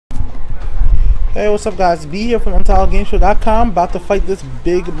Hey, what's up guys? B here from UntitledGameShow.com, about to fight this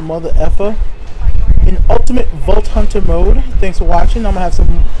big mother effer in Ultimate Vault Hunter mode. Thanks for watching. I'm going to have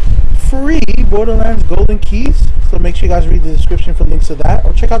some free Borderlands golden keys, so make sure you guys read the description for links to that,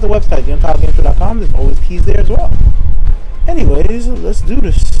 or check out the website, UntitledGameShow.com. There's always keys there as well. Anyways, let's do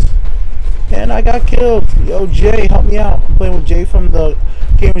this. And I got killed. Yo, Jay, help me out. I'm playing with Jay from the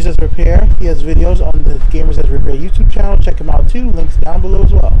Gamers As Repair. He has videos on the Gamers As Repair YouTube channel. Check him out too. Links down below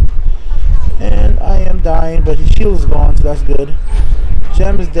as well. And I am dying, but his shield is gone, so that's good.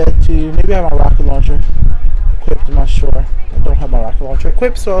 Gem is dead too. Maybe I have my rocket launcher equipped. I'm not sure. I don't have my rocket launcher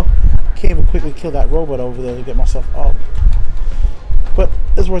equipped, so I can't even quickly kill that robot over there to get myself up. But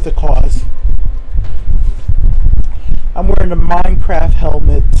it's worth the cause. I'm wearing the Minecraft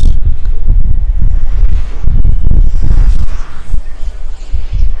helmet.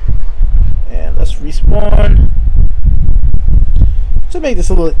 And let's respawn. To make this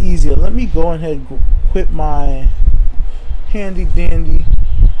a little easier, let me go ahead and equip my handy dandy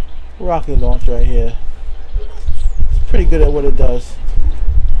rocket launcher right here. It's pretty good at what it does.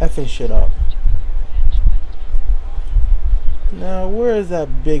 Effing shit up. Now, where is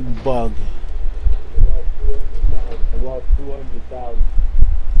that big bug? I lost 200,000.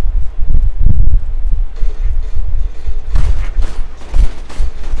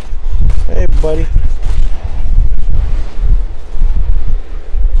 Hey, buddy.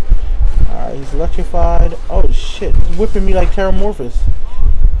 Alright, he's electrified. Oh shit, he's whipping me like Terramorphous.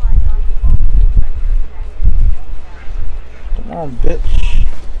 Come on, bitch.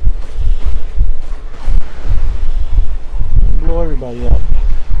 Blow everybody up.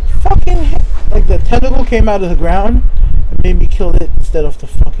 Fucking hell. Like the tentacle came out of the ground and made me kill it instead of the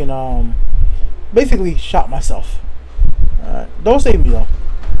fucking basically shot myself. Alright. Don't save me though.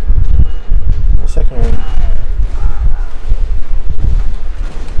 A second one.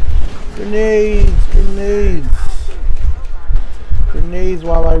 Grenades! Grenades! Grenades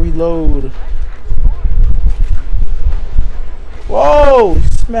while I reload. Whoa! He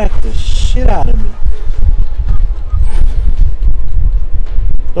smacked the shit out of me.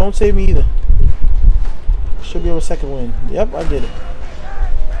 Don't save me either. Should be able to second win. Yep, I did it.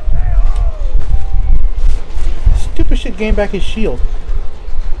 Stupid shit gained back his shield.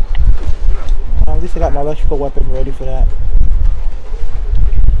 At least I got my electrical weapon ready for that.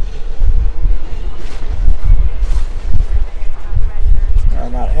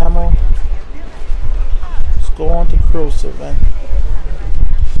 I'm out of ammo. Let's go on to corrosive, man.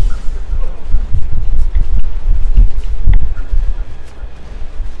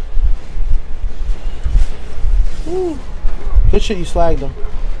 Woo. Good shit, you slagged them.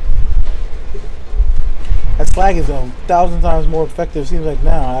 That slag is 1,000 times more effective, seems like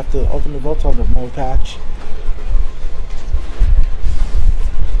now, after the Ultimate Vault Hunter mode patch.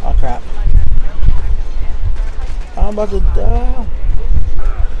 Oh crap. I'm about to die.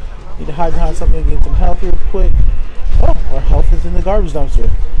 Need to hide behind something and get some health real quick. Oh, our health is in the garbage dumpster.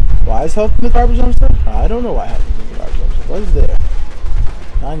 Why is health in the garbage dumpster? I don't know why health is in the garbage dumpster. What is there?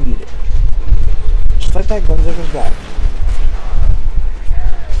 I need it. Just like that, Gunzerker's back.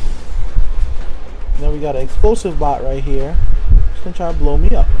 And then we got an explosive bot right here. Just gonna try to blow me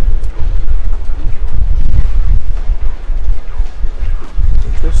up.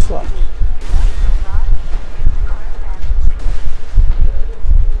 Which will suck.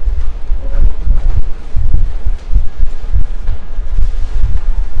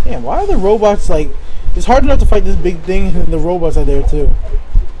 Damn, why are the robots like... It's hard enough to fight this big thing and the robots are there too.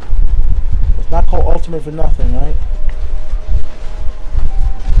 It's not called Ultimate for nothing, right?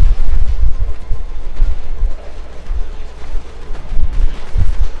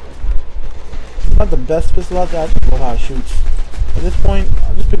 It's not the best pistol out there, I just love how it shoots. At this point,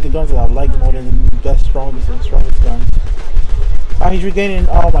 I'll just pick the guns that I like more than the best, strongest guns. Alright, he's regaining...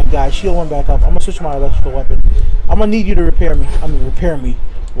 Oh my god, shield went back up. I'm gonna switch my electrical weapon. I'm gonna need you to repair me. I mean, repair me.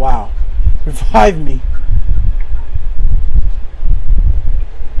 Wow. Revive me.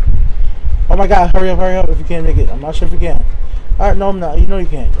 Oh my god, hurry up if you can't make it. I'm not sure if you can. Alright, no I'm not. You know you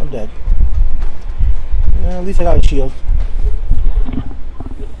can't. I'm dead. At least I got a shield.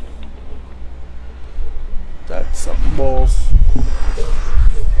 That's some balls.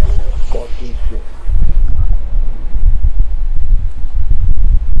 Fucking shit.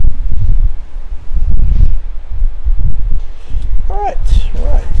 Alright.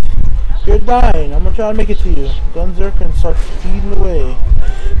 You're dying. I'm gonna try to make it to you. Gunzer can start speeding away.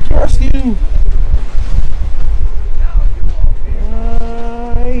 Trust you.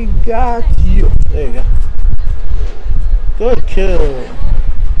 I got you. There you go. Good kill.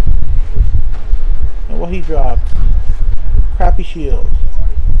 And what he dropped? Crappy shield.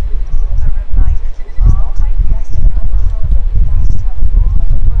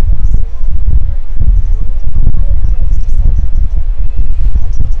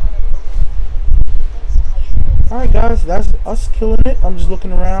 Alright guys, that's us killing it. I'm just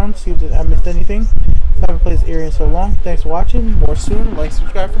looking around, see if I missed anything. I haven't played this area in so long. Thanks for watching. More soon. Like,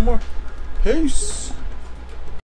 subscribe for more. Peace.